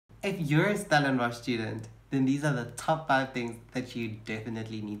If you're a Stellenbosch student, then these are the top 5 things that you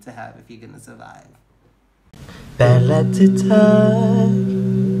definitely need to have if you're going to survive. Bad luck to touch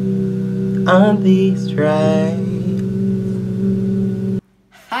on these rides.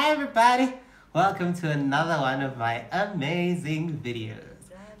 Hi everybody! Welcome to another one of my amazing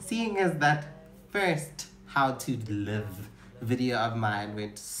videos. Seeing as that first how to live video of mine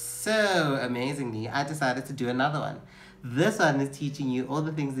went so amazingly, I decided to do another one. This one is teaching you all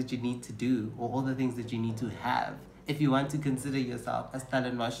the things that you need to do, or all the things that you need to have if you want to consider yourself a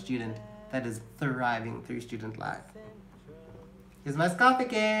Stellenbosch student that is thriving through student life. Here's my scarf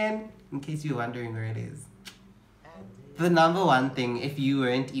again, in case you're wondering where it is. The number one thing, if you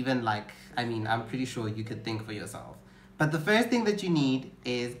weren't even I'm pretty sure you could think for yourself. But the first thing that you need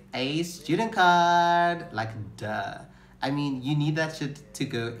is a student card. Duh. You need that shit to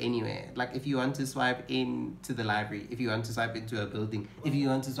go anywhere. If you want to swipe into the library, if you want to swipe into a building, if you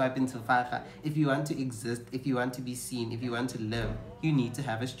want to swipe into Fafa, if you want to exist, if you want to be seen, if you want to live, you need to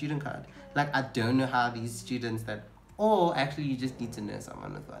have a student card. I don't know how these students or actually you just need to know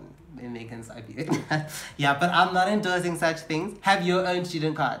someone with one, then they can swipe you. Yeah, but I'm not endorsing such things. Have your own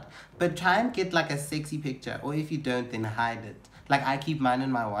student card. But try and get a sexy picture, or if you don't, then hide it. I keep mine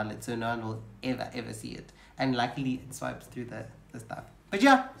in my wallet so no one will ever see it. And luckily it swipes through the stuff. But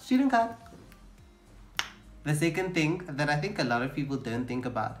yeah, student card. The second thing that I think a lot of people don't think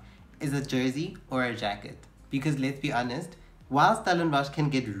about is a jersey or a jacket. Because let's be honest, while Stellenbosch can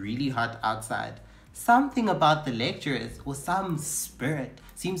get really hot outside, something about the lecturers or some spirit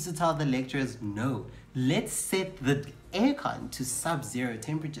seems to tell the lecturers, no, let's set the aircon to sub-zero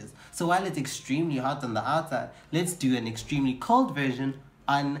temperatures. So while it's extremely hot on the outside, let's do an extremely cold version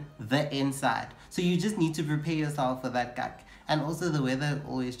on the inside. So you just need to prepare yourself for that gag. And also the weather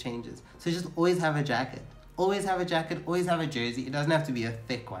always changes. So just always have a jacket. Always have a jacket, always have a jersey. It doesn't have to be a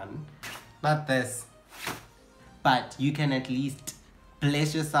thick one. Not this. But you can at least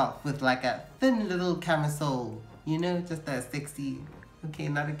bless yourself with a thin little camisole. Just a sexy, okay,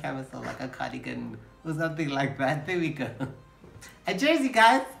 not a camisole, a cardigan or something like that. There we go. A jersey,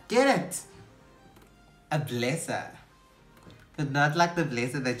 guys, get it. A blesser. But not the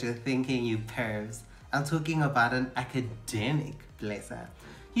blesser that you're thinking, you pervs. I'm talking about an academic blesser.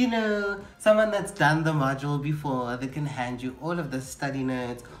 Someone that's done the module before, that can hand you all of the study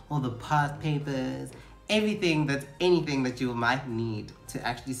notes, all the past papers, anything that you might need to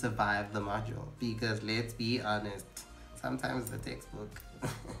actually survive the module. Because let's be honest, sometimes the textbook.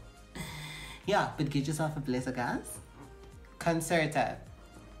 Yeah, but get yourself a blesser, guys. Concerta.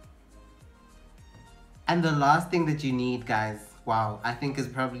 And the last thing that you need, guys, wow, I think is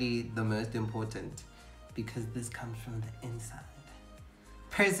probably the most important, because this comes from the inside.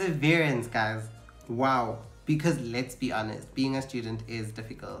 Perseverance, guys. Wow. Because let's be honest, being a student is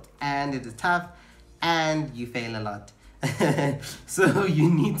difficult and it is tough and you fail a lot. So you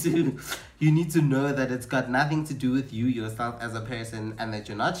need to know that it's got nothing to do with you yourself as a person, and that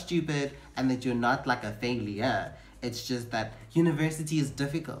you're not stupid and that you're not a failure. It's just that university is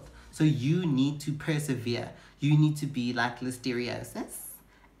difficult. So you need to persevere. You need to be like Listeriosis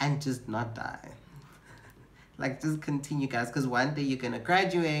and just not die. Just continue, guys, because one day you're going to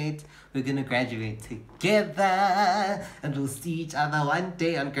graduate. We're going to graduate together. And we'll see each other one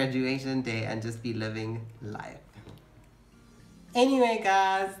day on graduation day and just be living life. Anyway,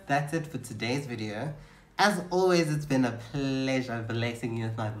 guys, that's it for today's video. As always, it's been a pleasure blessing you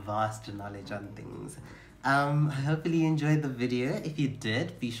with my vast knowledge on things. Hopefully you enjoyed the video. If you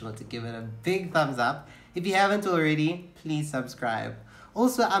did, be sure to give it a big thumbs up. If you haven't already, please subscribe.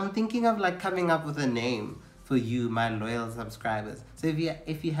 Also, I'm thinking of coming up with a name for you, my loyal subscribers. So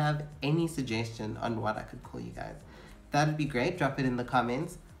if you have any suggestion on what I could call you guys, that would be great. Drop it in the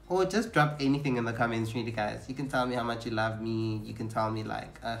comments, or just drop anything in the comments, really, guys. You can tell me how much you love me. You can tell me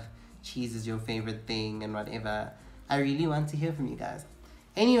cheese is your favorite thing and whatever. I really want to hear from you guys.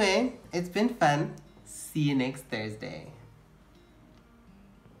 Anyway, it's been fun. See you next Thursday.